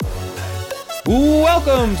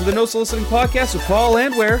Welcome to the No Soliciting Podcast with Paul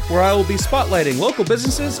and where I will be spotlighting local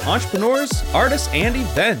businesses, entrepreneurs, artists, and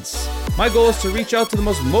events. My goal is to reach out to the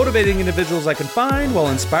most motivating individuals I can find while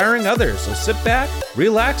inspiring others. So sit back,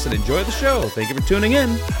 relax, and enjoy the show. Thank you for tuning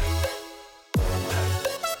in.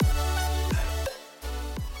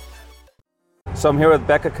 So I'm here with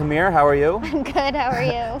Beca Camire. How are you? I'm good. How are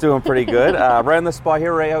you? Doing pretty good. Right on the spot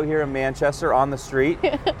here, right out here in Manchester on the street,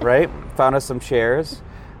 right? Found us some chairs.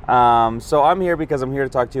 So I'm here because I'm here to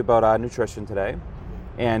talk to you about nutrition today.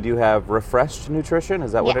 And you have Refreshed Nutrition,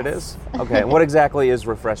 is that what it is? Okay, what exactly is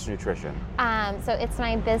Refreshed Nutrition? So it's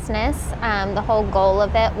my business. The whole goal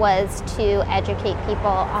of it was to educate people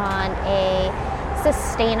on a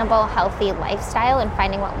sustainable, healthy lifestyle and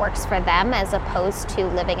finding what works for them as opposed to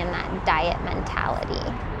living in that diet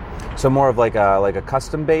mentality. So more of like a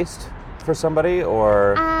custom-based for somebody,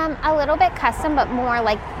 or? A little bit custom, but more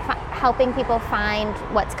like helping people find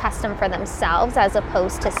what's custom for themselves as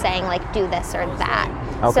opposed to saying like do this or that.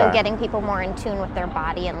 Okay. So getting people more in tune with their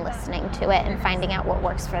body and listening to it and finding out what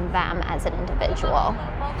works for them as an individual.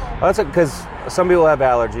 Well, that's because some people have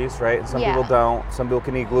allergies, right? Some people don't. Some people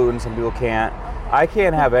can eat gluten, some people can't. I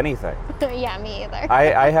can't have anything. Yeah, me either.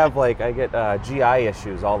 I get GI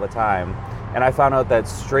issues all the time, and I found out that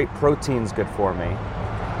straight protein's good for me.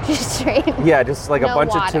 Just straight? Yeah, just like no a bunch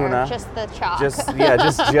water, of tuna. Just the chalk. Just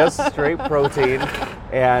straight protein,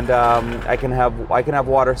 and I can have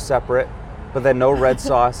water separate, but then no red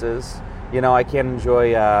sauces. You know, I can't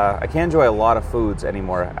enjoy a lot of foods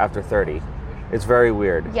anymore after 30. It's very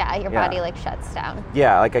weird. Yeah, your body like shuts down.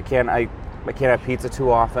 Yeah, like I can't have pizza too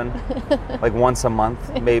often, like once a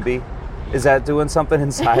month maybe. Is that doing something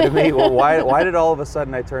inside of me? Well, why did all of a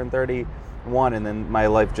sudden I turn 31 and then my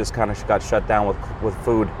life just kind of got shut down with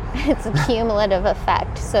food? It's a cumulative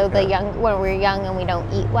effect. So when we're young and we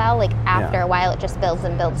don't eat well, like after a while it just builds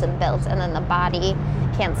and builds and builds, and then the body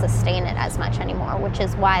can't sustain it as much anymore, which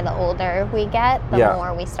is why the older we get, the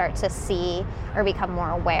more we start to see or become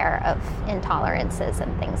more aware of intolerances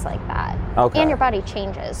and things like that. Okay. And your body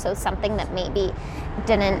changes. So something that maybe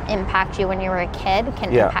didn't impact you when you were a kid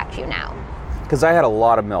can impact you now. Because I had a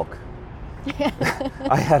lot of milk.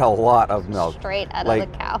 I had a lot of milk. Straight out of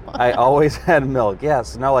the cow. I always had milk,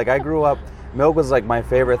 yes. No, like I grew up, milk was like my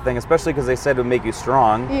favorite thing, especially because they said it would make you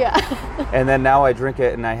strong. Yeah. And then now I drink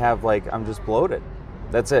it and I have I'm just bloated.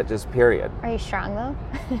 That's it, just period. Are you strong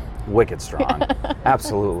though? Wicked strong.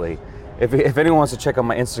 Absolutely. If anyone wants to check out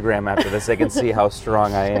my Instagram after this, they can see how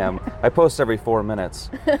strong I am. I post every 4 minutes.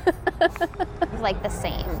 Like the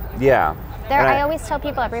same. Yeah. I always tell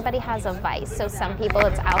people everybody has a vice. So some people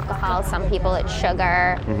it's alcohol, some people it's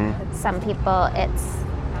sugar, some people it's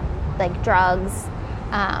like drugs.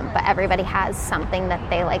 But everybody has something that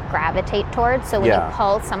they like gravitate towards. So when you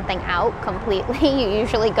pull something out completely, you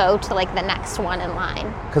usually go to like the next one in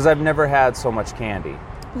line. Because I've never had so much candy.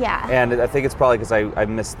 Yeah. And I think it's probably because I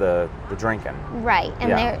miss the drinking. Right.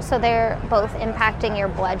 And they're both impacting your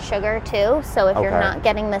blood sugar too. So if you're not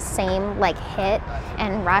getting the same like hit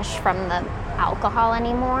and rush from the alcohol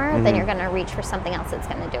anymore, then you're going to reach for something else that's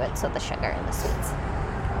going to do it. So the sugar and the sweets.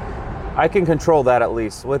 I can control that at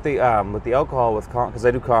least with the alcohol, because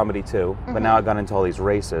I do comedy too. But now I've gone into all these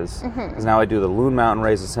races. Because now I do the Loon Mountain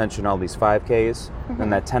Race Ascension, all these 5Ks,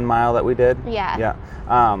 and that 10 mile that we did. Yeah.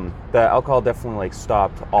 The alcohol definitely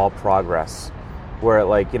stopped all progress. Where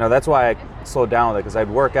that's why I slowed down with it, because I'd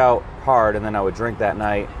work out hard and then I would drink that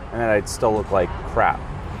night and then I'd still look like crap.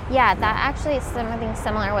 Yeah, that actually is something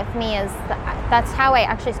similar with me. That's how I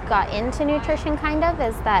actually got into nutrition kind of,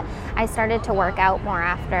 is that I started to work out more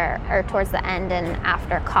towards the end and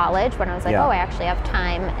after college, when I was like, I actually have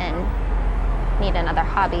time and need another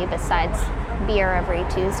hobby besides beer every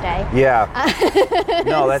Tuesday. Yeah.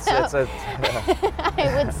 No, that's I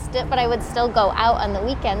would still go out on the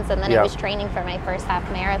weekends, and then I was training for my first half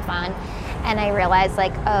marathon. And I realized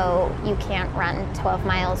you can't run 12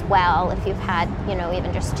 miles well if you've had,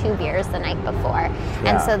 even just 2 beers the night before. Yeah.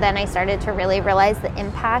 And so then I started to really realize the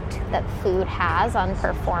impact that food has on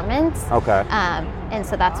performance. Okay. And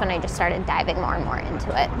so that's when I just started diving more and more into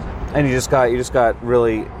it. And you just got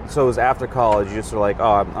really, so it was after college, you just were like,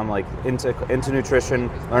 I'm like into nutrition,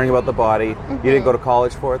 learning about the body. You didn't go to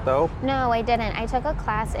college for it though? No, I didn't. I took a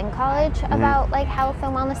class in college about health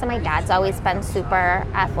and wellness, and my dad's always been super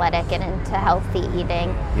athletic and into healthy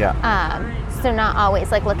eating. Yeah. So not always,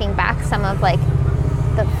 looking back, some of the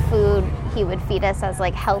food he would feed us as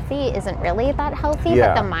healthy isn't really that healthy,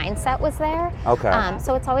 but the mindset was there. Okay.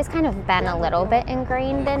 So it's always kind of been a little bit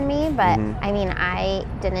ingrained in me, but I mean, I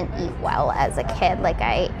didn't eat well as a kid,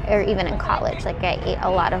 or even in college. I ate a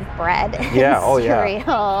lot of bread and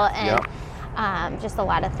cereal, and just a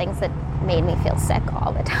lot of things that made me feel sick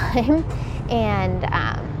all the time. And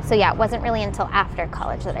so yeah, it wasn't really until after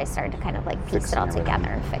college that I started to kind of like piece it all together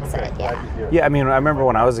and fix it. Yeah, I mean, I remember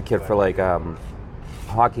when I was a kid for like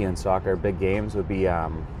hockey and soccer, big games would be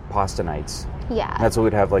pasta nights. Yeah. And that's what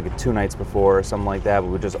we'd have like 2 nights before or something like that. We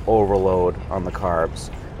would just overload on the carbs.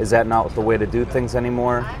 Is that not the way to do things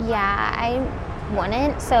anymore? Yeah, I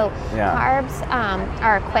wouldn't. So carbs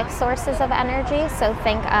are quick sources of energy. So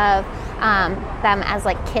think of them as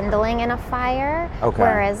like kindling in a fire,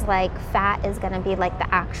 whereas like fat is going to be like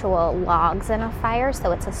the actual logs in a fire.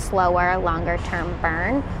 So it's a slower, longer term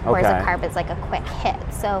burn, whereas a carb is like a quick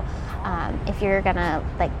hit. So if you're going to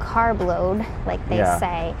like carb load, like they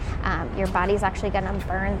say, your body's actually going to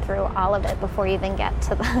burn through all of it before you even get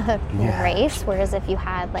to the race. Whereas if you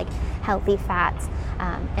had like healthy fats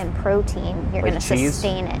and protein, you're going to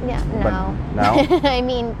sustain it. Yeah, no. No? I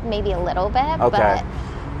mean, maybe a little bit, but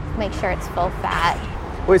make sure it's full fat.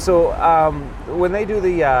 Wait, so when they do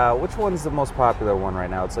the, which one's the most popular one right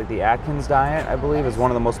now? It's like the Atkins diet, I believe, is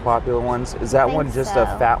one of the most popular ones. Is that one just a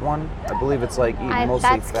fat one? I believe it's like eating mostly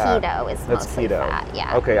that's fat. Keto is that's mostly keto. Fat,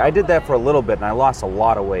 yeah. Okay, I did that for a little bit and I lost a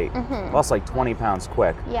lot of weight. I lost like 20 pounds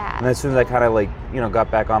quick. Yeah. And as soon as I kind of like,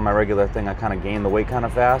 got back on my regular thing, I kind of gained the weight kind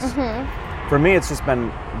of fast. For me, it's just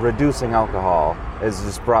been reducing alcohol has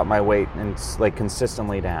just brought my weight and like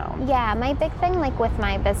consistently down. Yeah, my big thing like with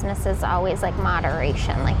my business is always like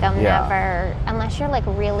moderation. Like I'm never, unless you're like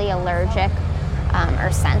really allergic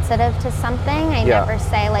or sensitive to something, I never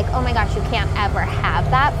say like, oh my gosh, you can't ever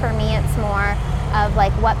have that. For me, it's more of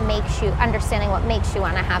like understanding what makes you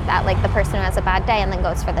want to have that. Like the person who has a bad day and then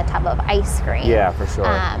goes for the tub of ice cream. Yeah, for sure.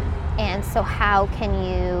 And so how can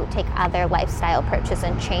you take other lifestyle approaches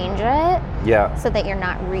and change it? Yeah. So that you're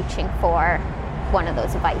not reaching for one of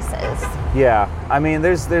those vices. Yeah. I mean,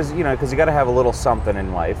 there's because you got to have a little something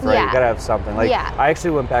in life, right? Yeah. You got to have something. Like I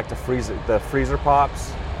actually went back to the freezer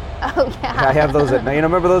pops. Oh, yeah. I have those at night.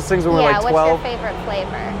 Remember those things when we were like 12? What's your favorite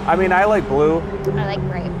flavor? I mean, I like blue. I like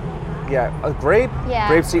grape. Yeah, grape? Yeah.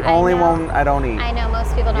 Grape's the only one I don't eat. I know,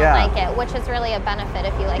 most people don't like it, which is really a benefit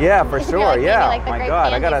if you like Yeah, for sure, like, yeah. My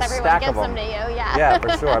God, I got a stack of them. To you. Yeah. Yeah, for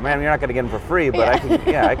sure. Man, you're not going to get them for free, but I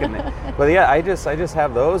can. But yeah, I just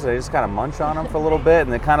have those, and I just kind of munch on them for a little bit,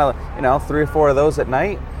 and then kind of, 3 or 4 of those at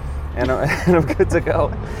night, and I'm good to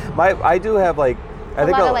go. I do have like, I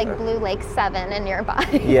think a lot of like Blue Lake 7 in your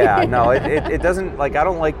body. Yeah, no, it doesn't, like, I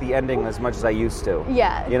don't like the ending as much as I used to.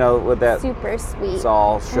 Yeah. With that. Super sweet. It's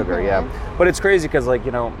all sugar, yeah. But it's crazy because, like,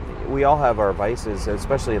 we all have our vices,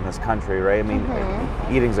 especially in this country, right? I mean,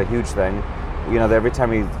 eating's a huge thing. Every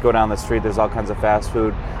time you go down the street, there's all kinds of fast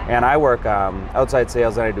food. And I work outside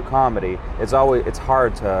sales and I do comedy. It's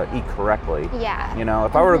hard to eat correctly. Yeah.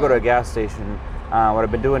 If I were to go to a gas station, what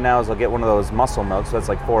I've been doing now is I'll get one of those muscle milks, so that's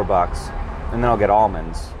like $4. And then I'll get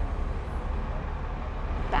almonds.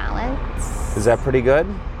 Balance. Is that pretty good?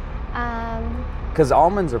 Because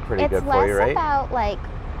almonds are pretty good for you, right? It's less about like,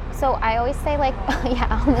 so I always say like,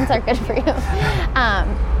 almonds are good for you.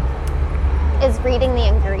 Is reading the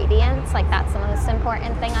ingredients, like that's the most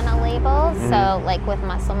important thing on a label. So like with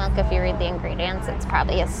muscle milk, if you read the ingredients, it's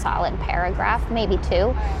probably a solid paragraph, maybe 2,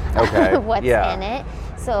 what's in it.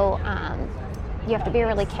 So you have to be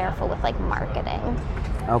really careful with like marketing.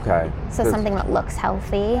 Okay. So something that looks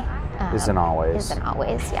healthy isn't always.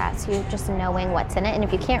 Yeah. So you're just knowing what's in it, and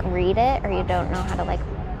if you can't read it or you don't know how to like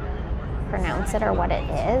pronounce it or what it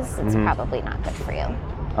is, it's probably not good for you.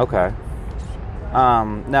 Okay.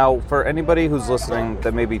 Now, for anybody who's listening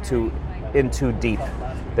that may be too deep,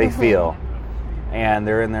 they feel, and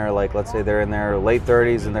they're in their, like, let's say they're in their late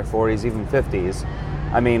 30s and their 40s, even 50s.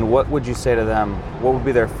 I mean, what would you say to them? What would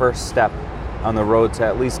be their first step on the road to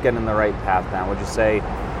at least getting the right path down? Would you say,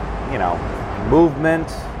 movement,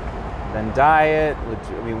 then diet?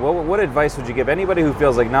 What advice would you give anybody who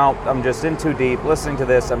feels like, no, I'm just in too deep, listening to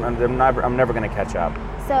this, I'm never going to catch up?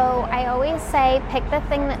 So I always say pick the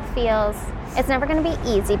thing that feels, it's never going to be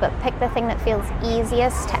easy, but pick the thing that feels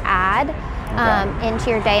easiest to add into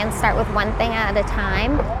your day and start with one thing at a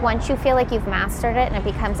time. Once you feel like you've mastered it and it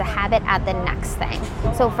becomes a habit, add the next thing.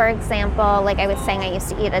 So for example, like I was saying, I used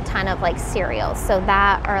to eat a ton of like cereals. So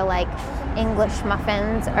that, or like English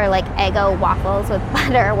muffins, or like Eggo waffles with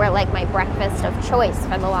butter were like my breakfast of choice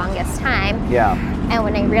for the longest time. Yeah. And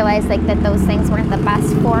when I realized like that those things weren't the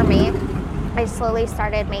best for me, I slowly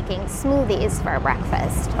started making smoothies for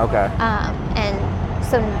breakfast. Okay. And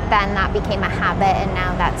so then that became a habit, and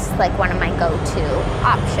now that's like one of my go-to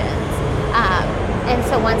options. And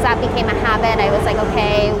so once that became a habit, I was like,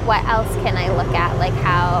 okay, what else can I look at? Like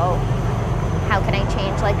how how can I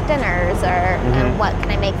change like dinners, or and what can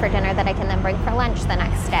I make for dinner that I can then bring for lunch the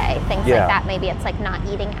next day, things like that. Maybe it's like not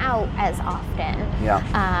eating out as often,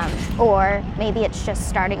 or maybe it's just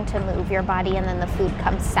starting to move your body and then the food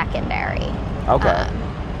comes secondary. Okay.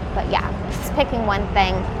 But yeah, just picking one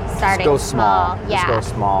thing, starting just go small. Yeah. Just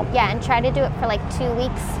go small. Yeah, and try to do it for like 2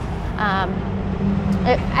 weeks.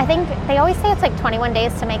 I think they always say it's like 21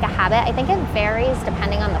 days to make a habit. I think it varies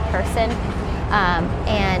depending on the person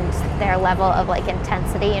and their level of like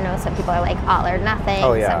intensity. You know, some people are like all or nothing.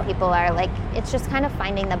 Oh, yeah. Some people are like, it's just kind of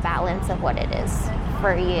finding the balance of what it is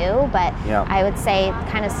for you. But I would say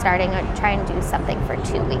kind of starting or try and do something for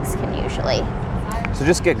 2 weeks can usually. So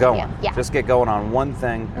just get going. Yeah. Just get going on one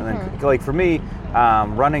thing. And then, like for me,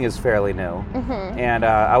 running is fairly new. And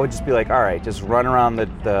I would just be like, all right, just run around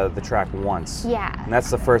the track once. Yeah. And that's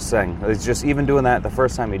the first thing. It's just even doing that the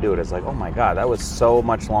first time you do it, it's like, oh my God, that was so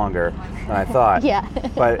much longer than I thought.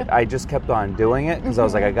 But I just kept on doing it because I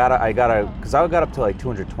was like, I gotta, because I got up to like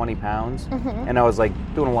 220 pounds. And I was like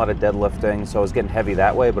doing a lot of deadlifting. So I was getting heavy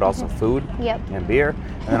that way, but also food and beer.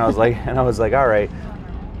 And then I was like, all right,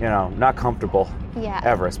 you know, not comfortable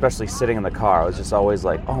ever, especially sitting in the car. I was just always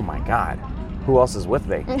like, oh my God, who else is with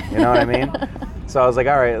me? You know what I mean? So I was like,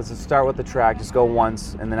 all right, let's just start with the track, just go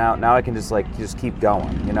once, and then now I can just keep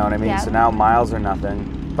going, you know what I mean? So now miles are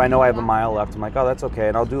nothing. If I know I have a mile left, I'm like, oh, that's okay,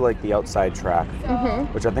 and I'll do like the outside track,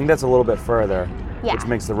 which I think that's a little bit further, which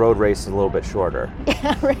makes the road race a little bit shorter.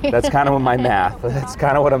 That's kind of my math. That's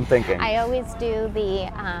kind of what I'm thinking. I always do the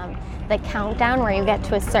countdown where you get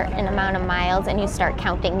to a certain amount of miles and you start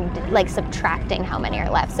counting, like subtracting how many are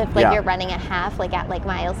left. So if like you're running a half, like at like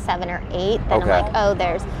miles 7 or 8, then I'm like, oh,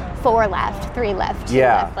 there's 4 left, 3 left, 2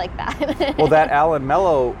 left, like that. Well, that Alan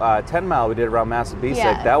Mello 10 mile we did around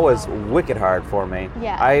Massabesic, that was wicked hard for me.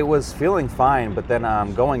 I was feeling fine, but then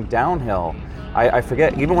going downhill, I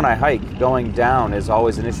forget, even when I hike, going down is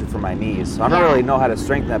always an issue for my knees. So I don't really know how to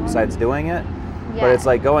strengthen that besides doing it. But it's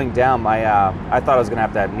like going down, I thought I was going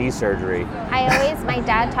to have knee surgery. My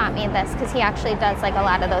dad taught me this because he actually does like a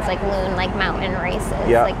lot of those like loon, like mountain races,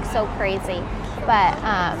 like so crazy. But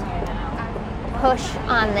push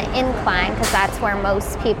on the incline because that's where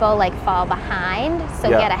most people like fall behind. So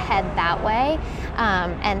get ahead that way,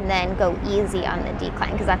 and then go easy on the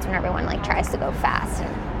decline because that's when everyone like tries to go fast.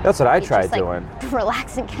 That's what I tried doing.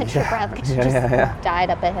 Relax and catch your breath because you just died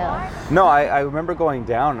up a hill. No, I remember going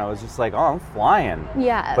down and I was just like, oh, I'm flying.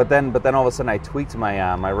 Yeah. But then all of a sudden I tweaked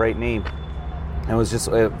my my right knee, and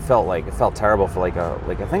it felt terrible for like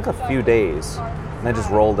I think a few days, and I just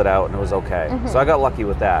rolled it out and it was okay. So I got lucky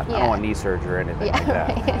with that. I don't want knee surgery or anything like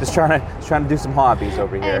that. Just trying to do some hobbies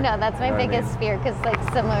over here. I know that's my biggest fear because like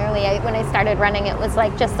similarly, when I started running, it was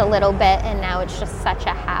like just a little bit, and now it's just such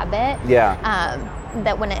a habit.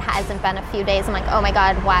 That when it hasn't been a few days, I'm like, oh my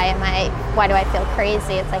God, why do I feel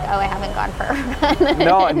crazy? It's like, oh, I haven't gone for a run.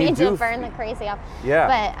 No, I need to burn the crazy off. Yeah,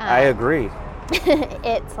 but I agree.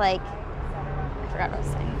 It's like, I forgot what I was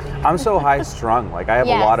saying. I'm so high strung, like I have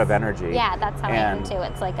a lot of energy. Yeah, that's how I am too.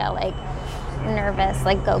 It's like a nervous,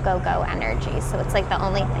 like go energy. So it's like the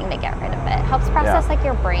only thing to get rid of it. Helps process like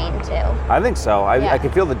your brain too. I think so. I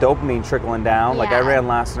can feel the dopamine trickling down. Like I ran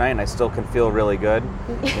last night and I still can feel really good,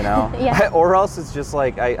 you know? Or else it's just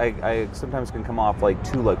like I sometimes can come off like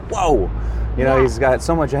too like, whoa, you know, he's got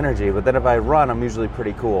so much energy. But then if I run, I'm usually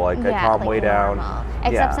pretty cool. Like I calm way down.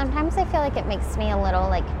 Except sometimes I feel like it makes me a little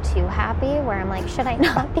like too happy where I'm like, should I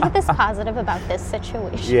not be this positive about this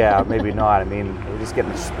situation? Yeah, maybe not. I mean, we're just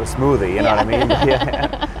getting a smoothie, you know what I mean?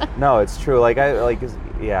 No, it's true. Like I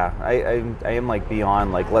am like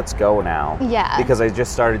beyond like let's go now. Yeah. Because I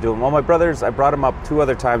just started doing. Well, my brother's. I brought him up 2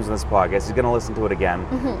 other times in this podcast. He's gonna listen to it again.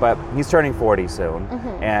 But he's turning 40 soon,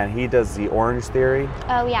 and he does the Orange Theory.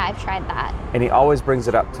 Oh yeah, I've tried that. And he always brings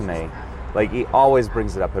it up to me. Like, he always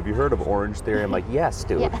brings it up. Have you heard of Orange Theory? I'm like, yes,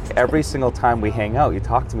 dude. Every single time we hang out, you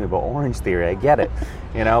talk to me about Orange Theory. I get it,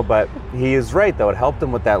 you know? But he is right, though. It helped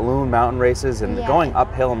him with that Loon mountain races. And going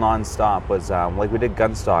uphill nonstop was, like, we did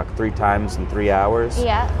Gunstock 3 times in 3 hours.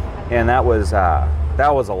 Yeah. And that was a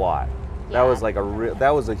lot. That was like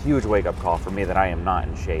that was a huge wake-up call for me that I am not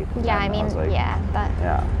in shape. Yeah, I mean, like,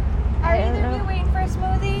 Are either of you waiting for a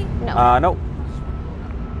smoothie? No. Nope.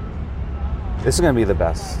 This is going to be the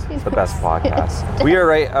best podcast. We are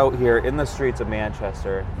right out here in the streets of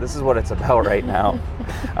Manchester. This is what it's about right now.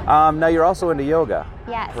 Now, you're also into yoga,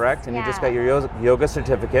 correct? And you just got your yoga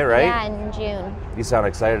certificate, right? Yeah, in June. You sound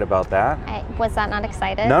excited about that. Was that not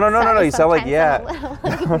excited? No. You sound like, I'm a little,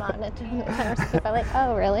 like, monotone. People are like,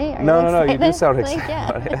 oh, really? Are no, you do sound excited.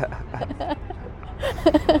 Like,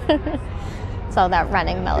 so that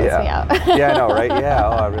running mellows me out. Yeah, I know, right? Yeah,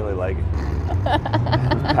 I really like it.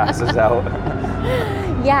 passes out.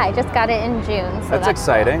 Yeah, I just got it in June. So that's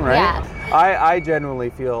exciting, cool. right? Yeah. I genuinely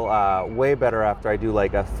feel way better after I do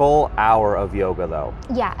like a full hour of yoga though.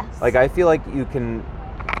 Yes. Like I feel like you can,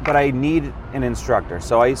 but I need an instructor.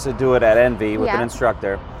 So I used to do it at Envy with an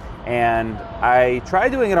instructor. And I try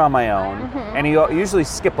doing it on my own, and you usually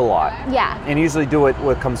skip a lot. Yeah. And usually do it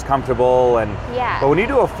what comes comfortable. But when you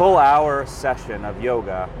do a full hour session of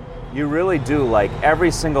yoga, you really do like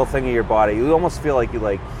every single thing in your body. You almost feel like you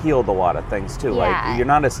like healed a lot of things too. Yeah. Like you're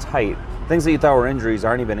not as tight. Things that you thought were injuries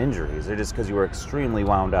aren't even injuries. They're just because you were extremely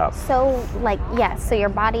wound up. So like, yes, so your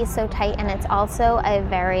body's so tight, and it's also a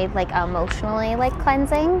very like emotionally like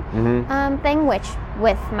cleansing thing, which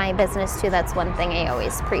with my business too, that's one thing I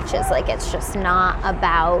always preach is like, it's just not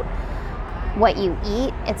about what you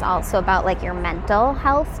eat. It's also about like your mental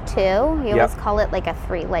health too. You always call it like a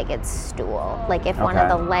three-legged stool. Like if one of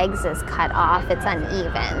the legs is cut off, it's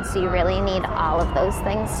uneven. So you really need all of those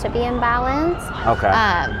things to be in balance.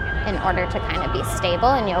 In order to kind of be stable.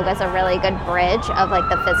 And yoga is a really good bridge of like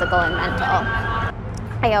the physical and mental.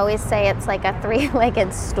 I always say it's like a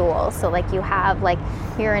three-legged stool. So like you have like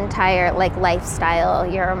your entire like lifestyle,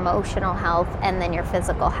 your emotional health, and then your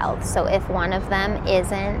physical health. So if one of them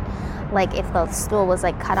isn't, like if the stool was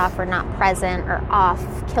like cut off or not present or off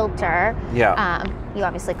kilter, you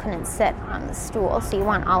obviously couldn't sit on the stool. So you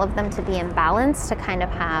want all of them to be in balance to kind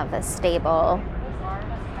of have a stable,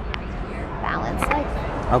 balanced life.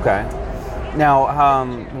 Okay. Now,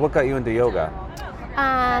 what got you into yoga?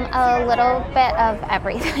 A little bit of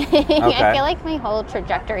everything. I feel like my whole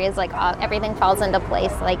trajectory is like everything falls into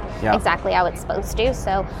place like exactly how it's supposed to.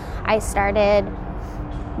 So I started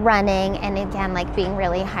running, and again like being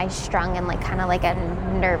really high strung and like kind of like a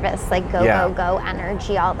nervous like go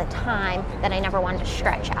energy all the time that I never wanted to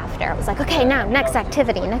stretch after. I was like, okay, now next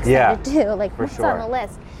activity, next thing to do, like what's on the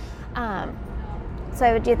list. So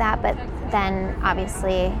I would do that, but then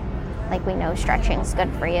obviously like we know stretching's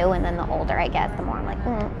good for you, and then the older I get, the more I'm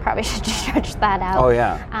like, probably should just stretch that out.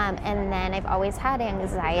 And then I've always had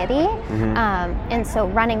anxiety, and so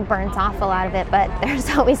running burns off a lot of it, but there's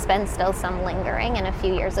always been still some lingering. And a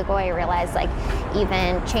few years ago I realized like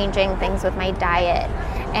even changing things with my diet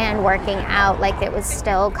and working out, like it was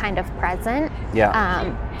still kind of present.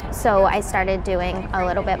 So I started doing a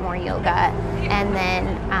little bit more yoga, and then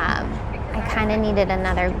I kind of needed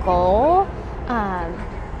another goal.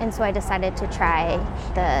 And so I decided to try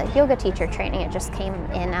the yoga teacher training. It just came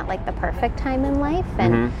in at like the perfect time in life.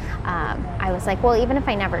 And I was like, well, even if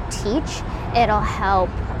I never teach, it'll help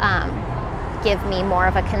give me more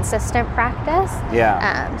of a consistent practice.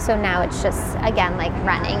 So now it's just, again, like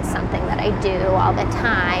running, something that I do all the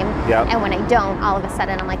time. And when I don't, all of a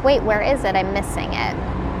sudden I'm like, wait, where is it? I'm missing it.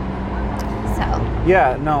 So.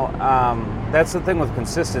 That's the thing with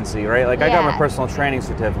consistency, right? Like I got my personal training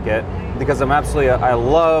certificate because I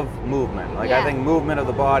love movement. Like I think movement of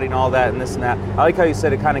the body and all that and this and that. I like how you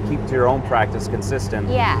said it kind of keeps your own practice consistent.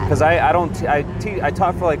 Because I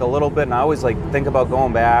taught for like a little bit, and I always like think about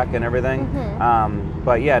going back and everything.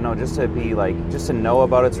 But just to be like, just to know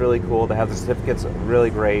about it's really cool. To have the certificate's really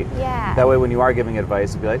great. That way when you are giving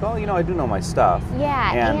advice, to be like, oh, I do know my stuff.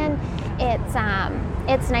 And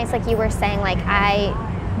it's nice, like you were saying, like I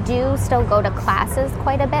do still go to classes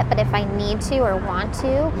quite a bit, but if I need to or want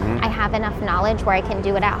to, I have enough knowledge where I can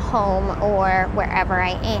do it at home or wherever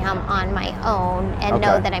I am on my own and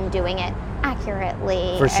know that I'm doing it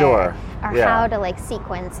accurately. For sure. Or how to like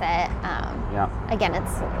sequence it. Again,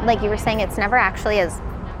 it's like you were saying, it's never actually as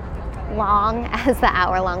long as the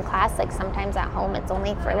hour-long class. Like sometimes at home it's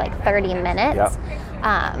only for like 30 minutes.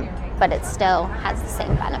 But it still has the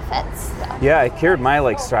same benefits. So. It cured my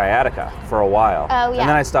like sciatica for a while. And then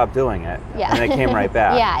I stopped doing it. And it came right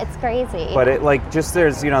back. It's crazy. But it like just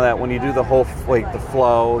there's that when you do the whole like the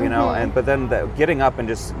flow, and but then getting up and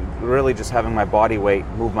just really just having my body weight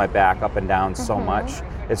move my back up and down so much,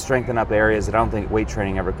 it strengthened up areas that I don't think weight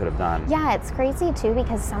training ever could have done. It's crazy too,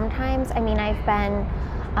 because sometimes I've been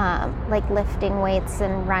like lifting weights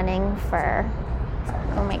and running for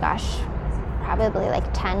probably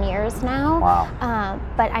like 10 years now.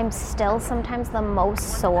 But I'm still sometimes the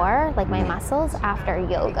most sore, like my muscles, after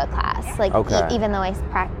yoga class. Like even though I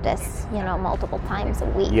practice, multiple times a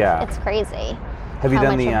week. It's crazy. Have you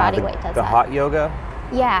done the hot yoga?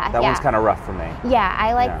 That one's kind of rough for me.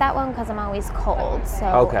 I like that one because I'm always cold,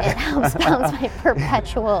 so it helps bounce my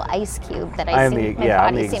perpetual ice cube that my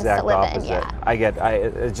body seems to live opposite.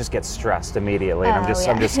 in. It just gets stressed immediately, and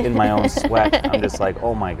I'm just in my own sweat. I'm just like,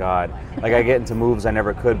 oh my god! Like I get into moves I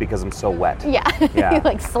never could because I'm so wet. You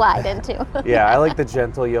like slide into. I like the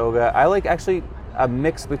gentle yoga. I like actually. a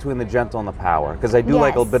mix between the gentle and the power, because I do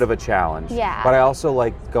like a bit of a challenge. Yeah. But I also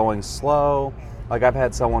like going slow. Like I've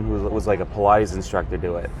had someone who was like a Pilates instructor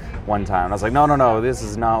do it one time. And I was like, no, this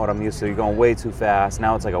is not what I'm used to. You're going way too fast.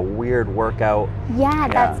 Now it's like a weird workout. Yeah,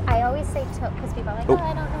 that's, I always say because people are like,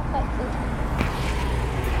 I don't know if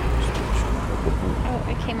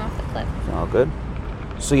I... it came off the clip. Oh, good.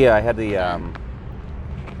 So yeah, I had the, there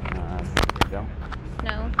you go.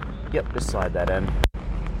 No? Yep, just slide that in.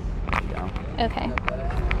 There you go. Okay.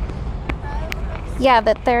 Yeah,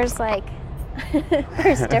 that there's like,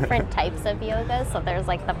 there's different types of yoga. So there's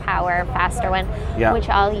like the power, faster one, which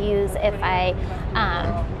I'll use if I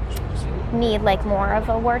need like more of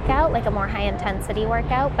a workout, like a more high intensity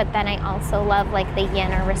workout. But then I also love like the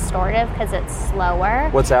yin or restorative because it's slower.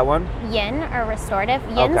 What's that one? Yin or restorative.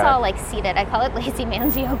 Yin's all like seated. I call it lazy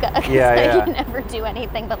man's yoga because you never do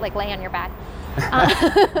anything but like lay on your back.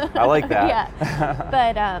 I like that. Yeah.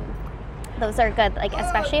 But those are good, like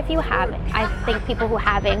especially if you have, I think people who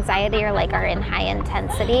have anxiety or like are in high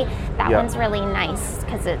intensity, that one's really nice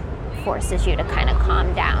because it forces you to kind of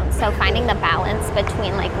calm down. So finding the balance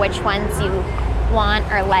between like which ones you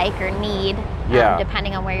want or like or need,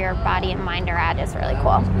 depending on where your body and mind are at, is really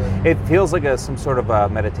cool. It feels like some sort of a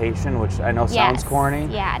meditation, which I know sounds corny.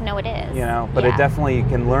 Yeah, no, it is. You know, but it definitely, you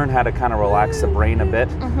can learn how to kind of relax the brain a bit.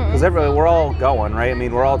 Because we're all going, right? I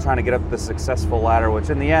mean, we're all trying to get up the successful ladder, which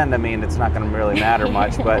in the end, I mean, it's not going to really matter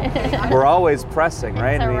much, but we're always pressing,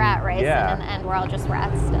 right? It's a rat race, and in the end, we're all just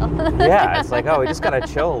rats still. Yeah, it's like, we just got to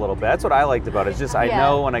chill a little bit. That's what I liked about it. It's just, I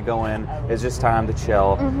know when I go in, it's just time to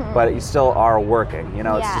chill, but you still are working. You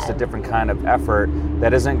know, it's just a different kind of effort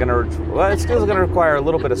that isn't going to, it's still going to require a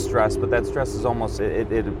little bit of stress, but that stress is almost,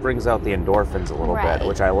 it brings out the endorphins a little bit,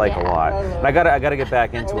 which I like a lot. And I got to get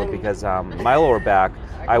back into it because my lower back,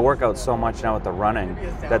 I work out so much now with the running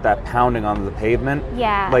that pounding on the pavement.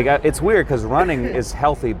 Yeah. Like it's weird because running is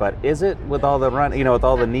healthy, but is it with all the with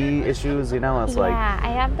all the knee issues? You know, it's like. Yeah, I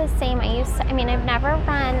have the same. I've never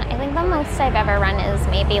run. I think the most I've ever run is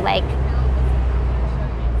maybe like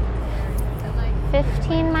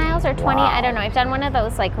 15 miles or 20. Wow. I don't know. I've done one of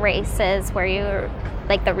those like races where you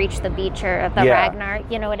like the Reach the Beach or the Ragnar.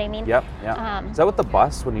 You know what I mean? Yep. Is that with the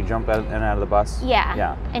bus when you jump in and out of the bus?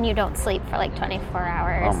 Yeah. And you don't sleep for like 24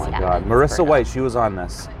 hours. Oh my God. Marissa White, she was on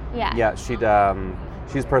this. Yeah. Yeah.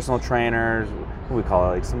 She's personal trainer. What do we call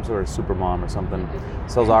her? Like some sort of super mom or something.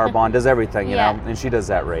 Sells Arbonne, does everything, you know, and she does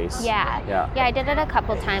that race. Yeah, I did it a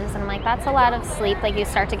couple times, and I'm like, that's a lot of sleep. Like you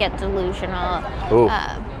start to get delusional.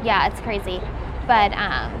 It's crazy. But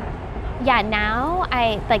now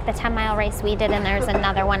I like the 10-mile race we did, and there's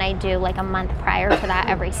another one I do like a month prior to that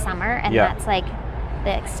every summer, and that's like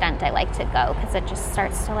the extent I like to go because it just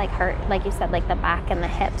starts to like hurt, like you said, like the back and the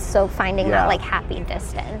hips. So finding that like happy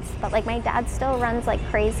distance. But like my dad still runs like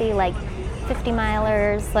crazy, like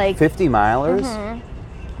 50-milers, like 50-milers.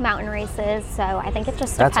 Mountain races. So I think it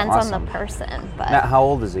just depends on the person. But now, how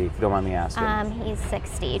old is he, if you don't mind me asking? He's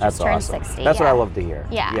 60. That's just turned awesome. 60. That's what I love to hear.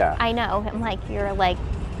 Yeah. I know. I'm like, you're like.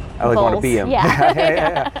 I like want to be him.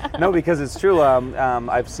 Yeah. No, because it's true.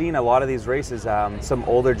 I've seen a lot of these races. Some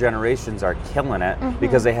older generations are killing it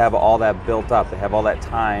because they have all that built up. They have all that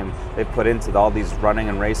time they put into all these running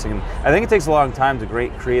and racing. And I think it takes a long time to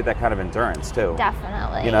create that kind of endurance too.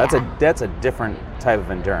 Definitely. You know, that's a different type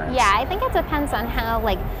of endurance. Yeah, I think it depends on how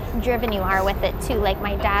like driven you are with it too. Like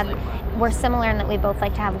my dad, we're similar in that we both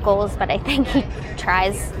like to have goals, but I think he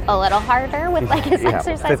tries a little harder with like his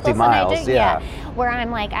exercise 50 goals miles, than I do. Where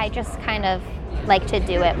I'm like, I just kind of like to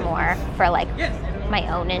do it more for like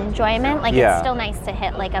my own enjoyment. Like it's still nice to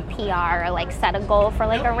hit like a PR or like set a goal for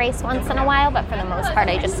like a race once in a while, but for the most part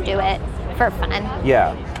I just do it for fun.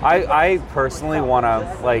 Yeah. I personally want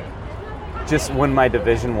to like just win my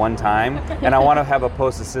division one time, and I want to have a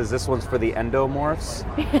post that says this one's for the endomorphs.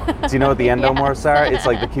 Do you know what the endomorphs are? It's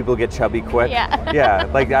like the people get chubby quick. Yeah,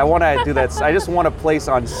 like I want to do that. I just want to place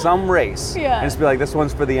on some race and just be like, this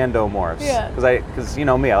one's for the endomorphs. Because you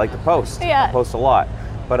know me, I like to post. I post a lot.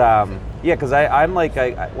 But because I'm like,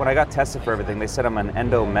 when I got tested for everything, they said I'm an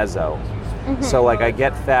endomeso. So like I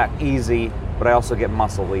get fat easy, but I also get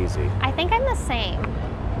muscle easy. I think I'm the same.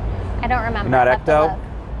 I don't remember. You're not ecto?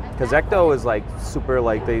 Because ecto is like super,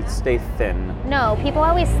 like they stay thin. No, people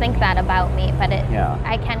always think that about me, but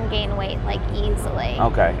I can gain weight like easily.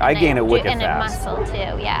 Okay, I gain it wicked fast. And muscle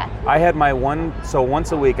too, I had my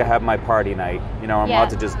once a week I have my party night. You know, I'm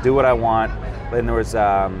allowed to just do what I want. And there was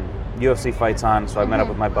UFC fights on, so I met up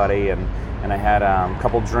with my buddy and I had a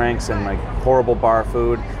couple drinks and like horrible bar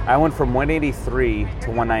food. I went from 183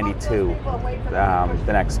 to 192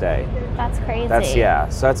 the next day. That's crazy.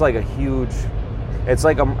 So that's like a huge. It's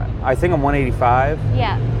like I think I'm 185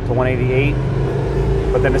 to 188,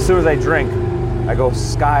 But then as soon as I drink, I go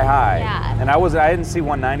sky high. Yeah. And I didn't see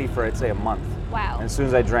 190 for, I'd say, a month. Wow. And as soon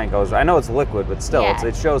as I drank, I know it's liquid, but still,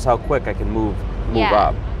 it shows how quick I can move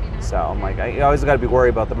up. So I'm like, I always got to be worried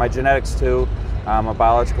about that. My genetics too, my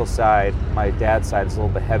biological side, my dad's side is a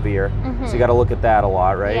little bit heavier. So you got to look at that a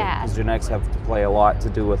lot, right? Yeah. Because genetics have to play a lot to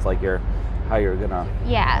do with like how you're gonna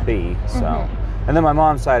be. So, and then my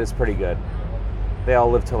mom's side is pretty good. They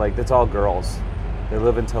all live to it's all girls. They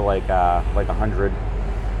live until like 100.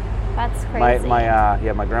 That's crazy.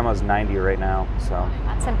 My grandma's 90 right now, so.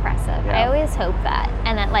 That's impressive. Yeah. I always hope that.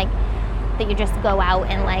 And that that you just go out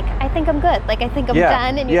and I think I'm good. I think I'm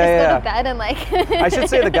done, and you just go to bed and I should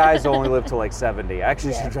say the guys only live to 70.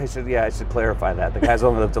 Actually, I should clarify that. The guys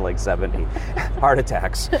only live to 70. Heart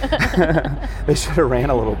attacks. They should have ran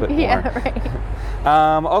a little bit more. Yeah,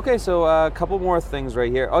 right. Okay, so a couple more things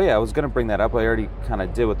right here. Oh yeah, I was going to bring that up. I already kind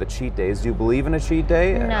of did with the cheat days. Do you believe in a cheat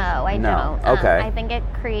day? No, I don't. Okay. I think it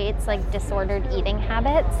creates disordered eating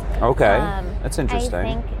habits. Okay, that's interesting.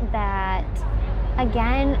 I think that,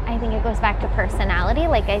 again, I think it goes back to personality.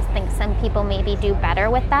 I think some people maybe do better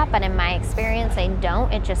with that, but in my experience, I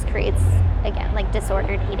don't. It just creates, again,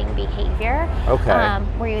 disordered eating behavior. Okay.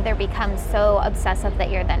 Where you either become so obsessive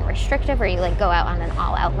that you're then restrictive, or you go out on an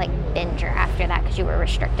all-out binger after that because you were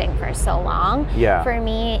restricting for so long. Yeah. For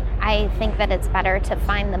me, I think that it's better to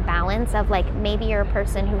find the balance of maybe you're a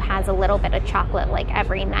person who has a little bit of chocolate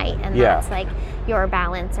every night, and that's your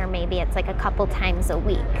balance, or maybe it's a couple times a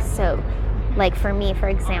week. So for me, for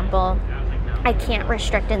example, I can't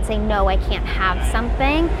restrict and say, no, I can't have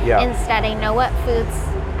something. Yeah. Instead, I know what foods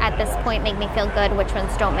at this point make me feel good, which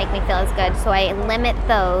ones don't make me feel as good. So I limit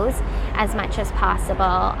those as much as possible,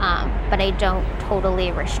 but I don't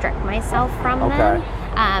totally restrict myself from them.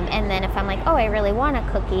 And then if I'm I really want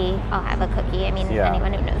a cookie, I'll have a cookie. I mean,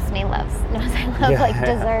 anyone who knows me knows I love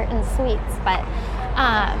dessert and sweets, but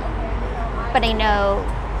I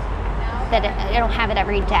know that I don't have it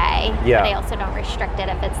every day, but I also don't restrict it.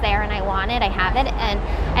 If it's there and I want it, I have it. And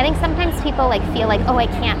I think sometimes people feel oh, I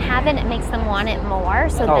can't have it. It makes them want it more,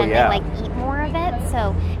 so then they eat more of it.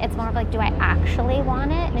 So it's more of do I actually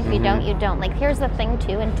want it? And if you don't, you don't. Here's the thing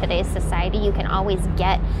too, in today's society, you can always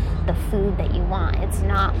get the food that you want. It's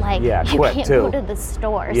not you can't go to the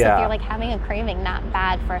store. So if you're having a craving, not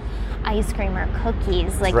bad for ice cream or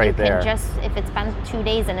cookies, you can just, if it's been 2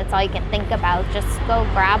 days and it's all you can think about, just go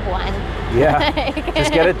grab one. Yeah,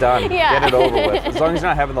 just get it done. Get it over with. As long as you're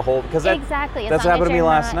not having the whole, because that's what happened to me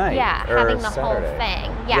last night. Yeah, having the whole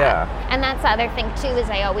thing. Yeah. And that's the other thing too, is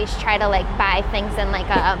I always try to buy things in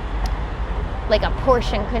a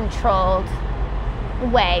portion controlled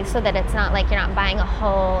way, so that it's not you're not buying a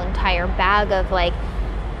whole entire bag of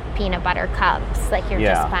peanut butter cups. You're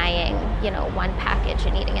just buying, one package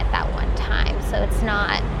and eating it that one time. So it's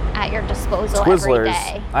not at your disposal Twizzlers, every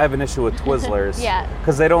day. I have an issue with Twizzlers. Yeah.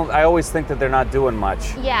 Because I always think that they're not doing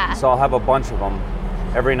much. Yeah. So I'll have a bunch of them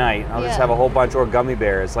every night. I'll just have a whole bunch, or gummy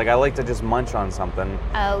bears. I like to just munch on something.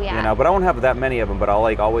 Oh yeah. But I won't have that many of them, but I'll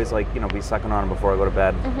always be sucking on them before I go to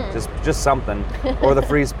bed. Just something. Or the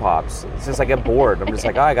freeze pops. It's just I get bored. I'm just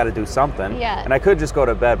I got to do something. Yeah. And I could just go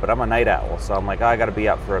to bed, but I'm a night owl, so I'm I got to be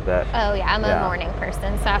up for a bit. Oh yeah, I'm a morning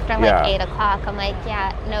person. So after 8 o'clock, I'm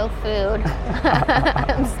no food.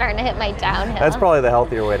 I'm starting to hit my downhill. That's probably the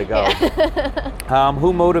healthier way to go. Yeah.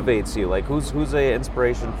 Who motivates you? Who's a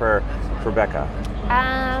inspiration for Becca?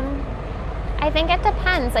 I think it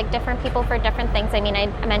depends, different people for different things. I mean, I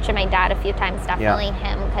mentioned my dad a few times, definitely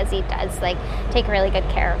him, because he does take really good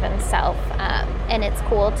care of himself. And it's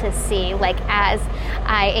cool to see, as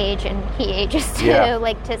I age and he ages too,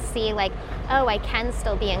 to see oh, I can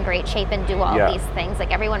still be in great shape and do all these things.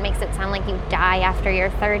 Everyone makes it sound like you die after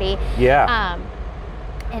you're 30. Yeah.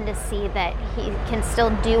 And to see that he can still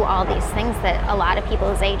do all these things that a lot of people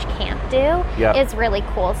his age can't do is really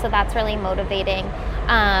cool. So that's really motivating.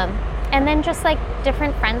 And then just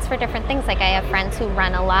different friends for different things. I have friends who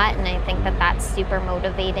run a lot, and I think that that's super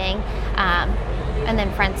motivating. And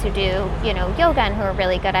then friends who do, yoga and who are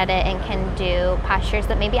really good at it and can do postures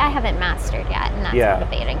that maybe I haven't mastered yet, and that's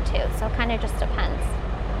motivating too. So it kind of just depends.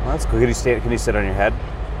 Well, that's cool. Can you sit on your head?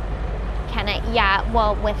 Can I? Yeah,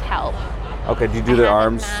 well, with help. Okay, do you do the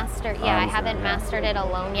arms? I haven't mastered it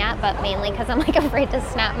alone yet, but mainly because I'm afraid to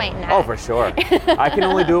snap my neck. Oh, for sure. I can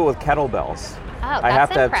only do it with kettlebells. Oh, I have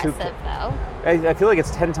to impressive, have though. I feel like it's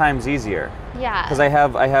 10 times easier. Yeah. Because I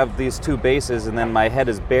have these two bases, and then my head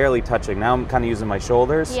is barely touching. Now I'm kind of using my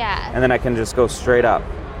shoulders. Yeah. And then I can just go straight up.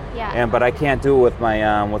 Yeah. But I can't do it with my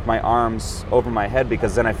arms over my head,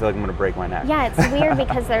 because then I feel like I'm going to break my neck. Yeah, it's weird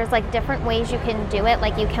because there's different ways you can do it.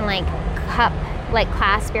 You can cup like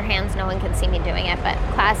clasp your hands. No one can see me doing it, but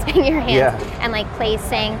clasping your hands and like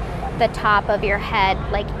placing the top of your head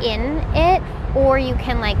like in it, or you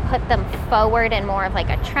can like put them forward in more of like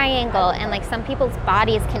a triangle, and like some people's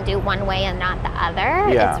bodies can do one way and not the other.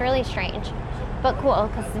 It's really strange, but cool,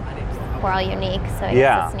 because we're all unique, so I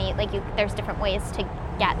guess it's neat. Like there's different ways to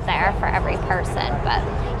get there for every person, but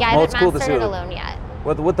I haven't mastered it alone yet.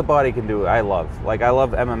 What the body can do, I love. Like, I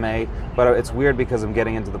love MMA, but it's weird because I'm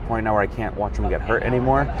getting into the point now where I can't watch them get hurt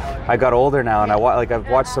anymore. I got older now, and I've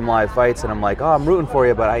watched some live fights, and I'm like, oh, I'm rooting for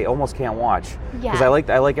you, but I almost can't watch because I like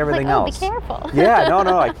everything else. Be careful.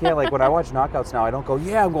 No, I can't. Like, when I watch knockouts now, I don't go,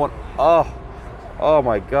 I'm going, oh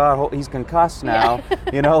my God, he's concussed now.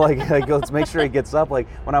 You know, like let's make sure he gets up. Like,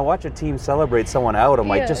 when I watch a team celebrate someone out, I'm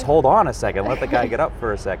like, just hold on a second, let the guy get up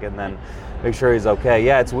for a second, then make sure he's okay.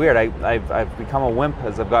 Yeah, it's weird. I've become a wimp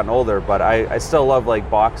as I've gotten older, but I still love like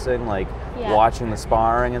boxing, like watching the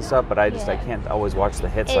sparring and stuff, but I can't always watch the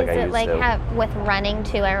hits like I used to. With running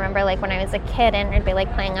too, I remember like when I was a kid and I'd be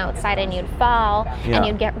like playing outside and you'd fall and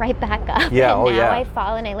you'd get right back up. I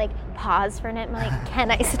fall and I like pause for a minute. I'm like, can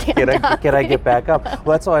I stand up? Can I get back up?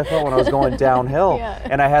 Well, that's how I felt when I was going downhill.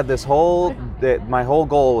 And I had my whole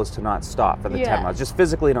goal was to not stop for the 10 miles, just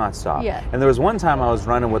physically not stop. And there was one time I was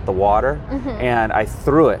running with the water and I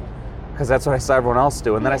threw it, because that's what I saw everyone else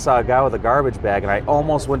do. And then I saw a guy with a garbage bag, and I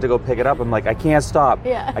almost went to go pick it up. I'm like, I can't stop.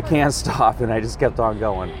 I can't stop. And I just kept on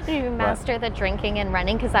going. Did you master the drinking and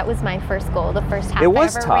running? Because that was my first goal. The first half it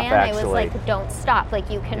was I ever tough, ran, actually. I was like, don't stop. Like,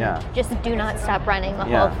 you can just do not stop running the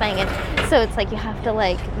whole thing. And so it's like you have to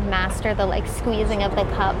like master the like squeezing of the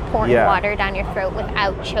cup, pouring water down your throat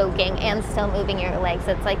without choking and still moving your legs.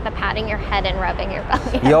 It's like the patting your head and rubbing your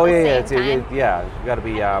belly at the same time. You got to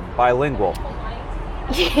be bilingual.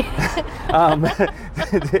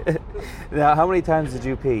 Now, how many times did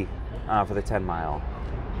you pee for the 10 mile?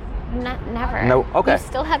 Never. No. Okay. You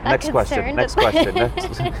still have that concern. Next question.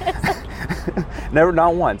 Never,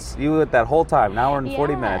 not once. You went that whole time, an hour and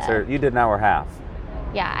 40 minutes, or you did an hour and a half.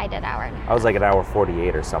 Yeah, I did hour and a half. I was like an hour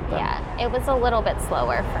 48 or something. Yeah, it was a little bit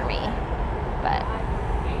slower for me, but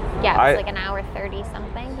it was like an hour 30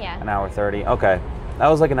 something. Yeah. An hour 30. Okay, that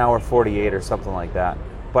was like an hour 48 or something like that.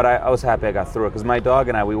 But I was happy I got through it, because my dog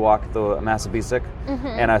and I, we walked the Massabesic,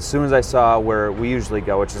 and as soon as I saw where we usually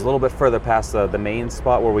go, which is a little bit further past the main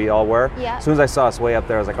spot where we all were, as soon as I saw us way up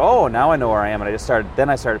there, I was like, oh, now I know where I am, and I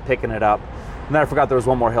started picking it up. And then I forgot there was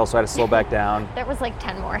one more hill, so I had to slow back down. There was like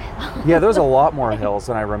 10 more hills. Yeah, there was a lot more hills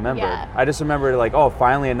than I remembered. I just remembered like, oh,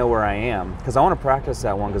 finally I know where I am. Because I want to practice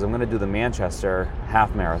that one, because I'm going to do the Manchester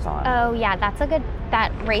half marathon. Oh yeah,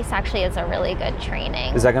 that race actually is a really good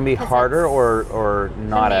training. Is that going to be harder or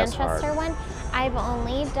not as hard? The Manchester one, I've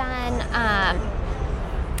only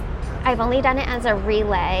done it as a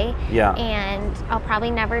relay, and I'll probably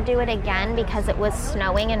never do it again because it was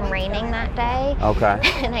snowing and raining that day. Okay.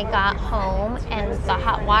 And I got home and the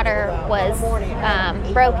hot water was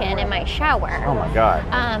broken in my shower. Oh my God.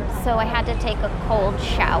 So I had to take a cold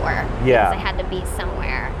shower because I had to be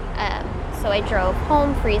somewhere. So I drove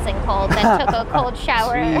home freezing cold, then took a cold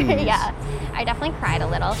shower. I definitely cried a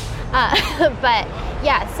little. But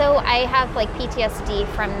so I have like PTSD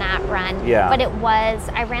from that run. But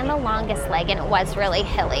I ran the longest leg and it was really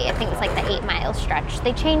hilly. I think it was like the 8 mile stretch.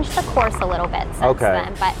 They changed the course a little bit since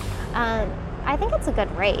then, but I think it's a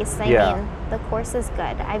good race. I mean, the course is good.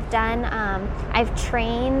 I've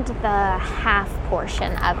trained the half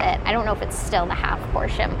portion of it. I don't know if it's still the half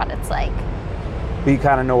portion, but it's like, but you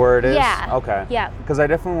kind of know where it is? Yeah. Okay. Yeah. Because I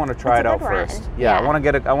definitely want to try it out first. Yeah. I want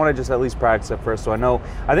to just at least practice it first, so I know.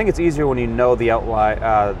 I think it's easier when you know the outline,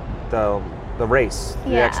 the race,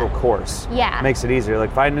 the actual course. Yeah. It makes it easier.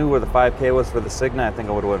 Like if I knew where the 5K was for the Signa, I think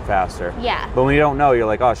I would have went faster. Yeah. But when you don't know, you're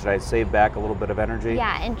like, oh, should I save back a little bit of energy?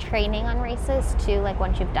 Yeah, and training on races too, like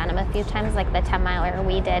once you've done them a few times, like the 10 miler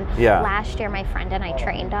we did. Last year, my friend and I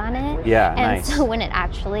trained on it. Yeah, and nice. So when it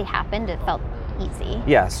actually happened, it felt easy.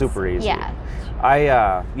 Yeah, super easy. Yeah.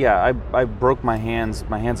 I broke my hands.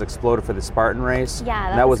 My hands exploded for the Spartan race.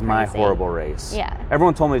 Yeah, that was my horrible race. Yeah.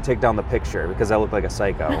 Everyone told me to take down the picture because I looked like a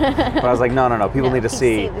psycho. But I was like, no. People need to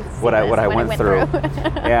see what I went through.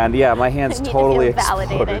 And my hands totally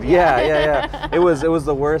exploded. Yeah. It was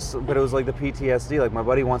the worst, but it was like the PTSD. Like my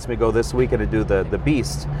buddy wants me to go this weekend to do the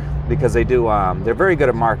Beast, because they do. They're very good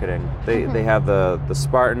at marketing. They have the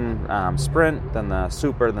Spartan sprint, then the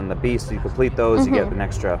Super, then the Beast. You complete those, you get an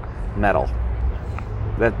extra medal.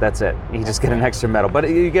 that's it. You just get an extra medal. But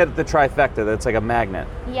you get the trifecta. That's like a magnet.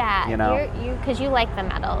 Yeah. You know? Because you like the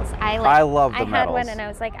medals. I love the medals. I had one and I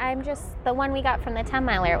was like, I'm just, the one we got from the 10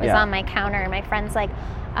 miler, it was on my counter, and my friend's like,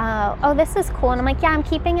 oh, this is cool. And I'm like, yeah, I'm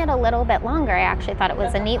keeping it a little bit longer. I actually thought it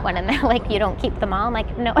was a neat one. And they're like, you don't keep them all? I'm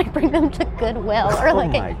like, no, I bring them to Goodwill, or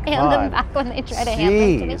like I hand them back when they try to hand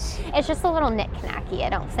them to me. It's just a little knick-knacky. I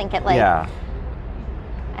don't think it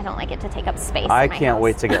I don't like it to take up space. I can't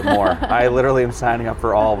wait to get more. I literally am signing up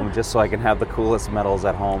for all of them just so I can have the coolest medals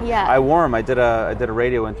at home. Yeah. I wore them. I did a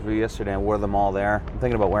radio interview yesterday. I wore them all there. I'm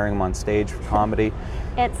thinking about wearing them on stage for comedy.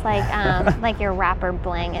 It's like like your rapper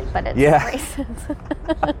bling, but it's braces.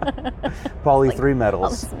 Poly like 3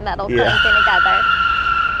 medals. Metal clanking together.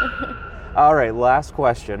 All right, last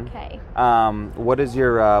question. Okay. What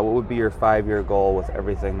would be your 5-year goal with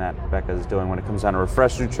everything that Becca is doing when it comes down to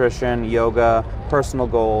Refresh Nutrition, yoga, personal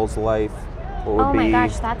goals, life? What would oh my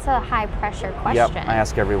gosh, that's a high pressure question. Yep, I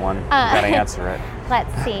ask everyone. You gotta answer it.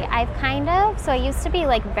 Let's see. I used to be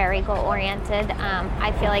like very goal oriented.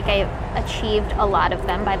 I feel like I achieved a lot of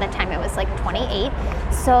them by the time I was like 28.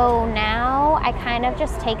 So now I kind of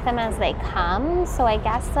just take them as they come. So I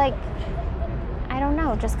guess like, I don't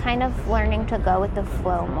know, just kind of learning to go with the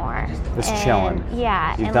flow more. Just chilling.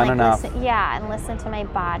 Yeah. You've done enough. And listen to my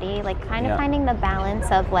body, like kind of finding the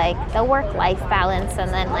balance of like the work-life balance,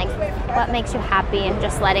 and then like what makes you happy, and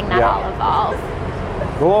just letting that all evolve.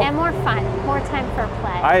 Cool. And more fun, more time for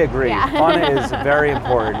play. I agree. Yeah. Fun is very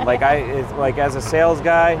important. Like as a sales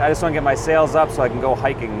guy, I just want to get my sales up so I can go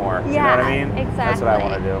hiking more. You know what I mean? Exactly. That's what I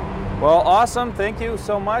want to do. Well, awesome. Thank you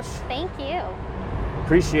so much. Thank you.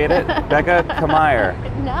 Appreciate it. Becca Camire.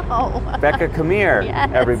 No. Beca Camire,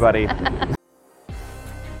 everybody.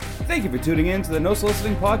 Thank you for tuning in to the No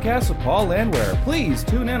Soliciting Podcast with Paul Landwehr. Please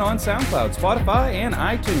tune in on SoundCloud, Spotify, and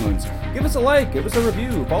iTunes. Give us a like, give us a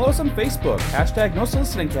review, follow us on Facebook,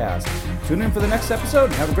 #NoSolicitingCast. Tune in for the next episode,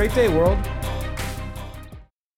 and have a great day, world.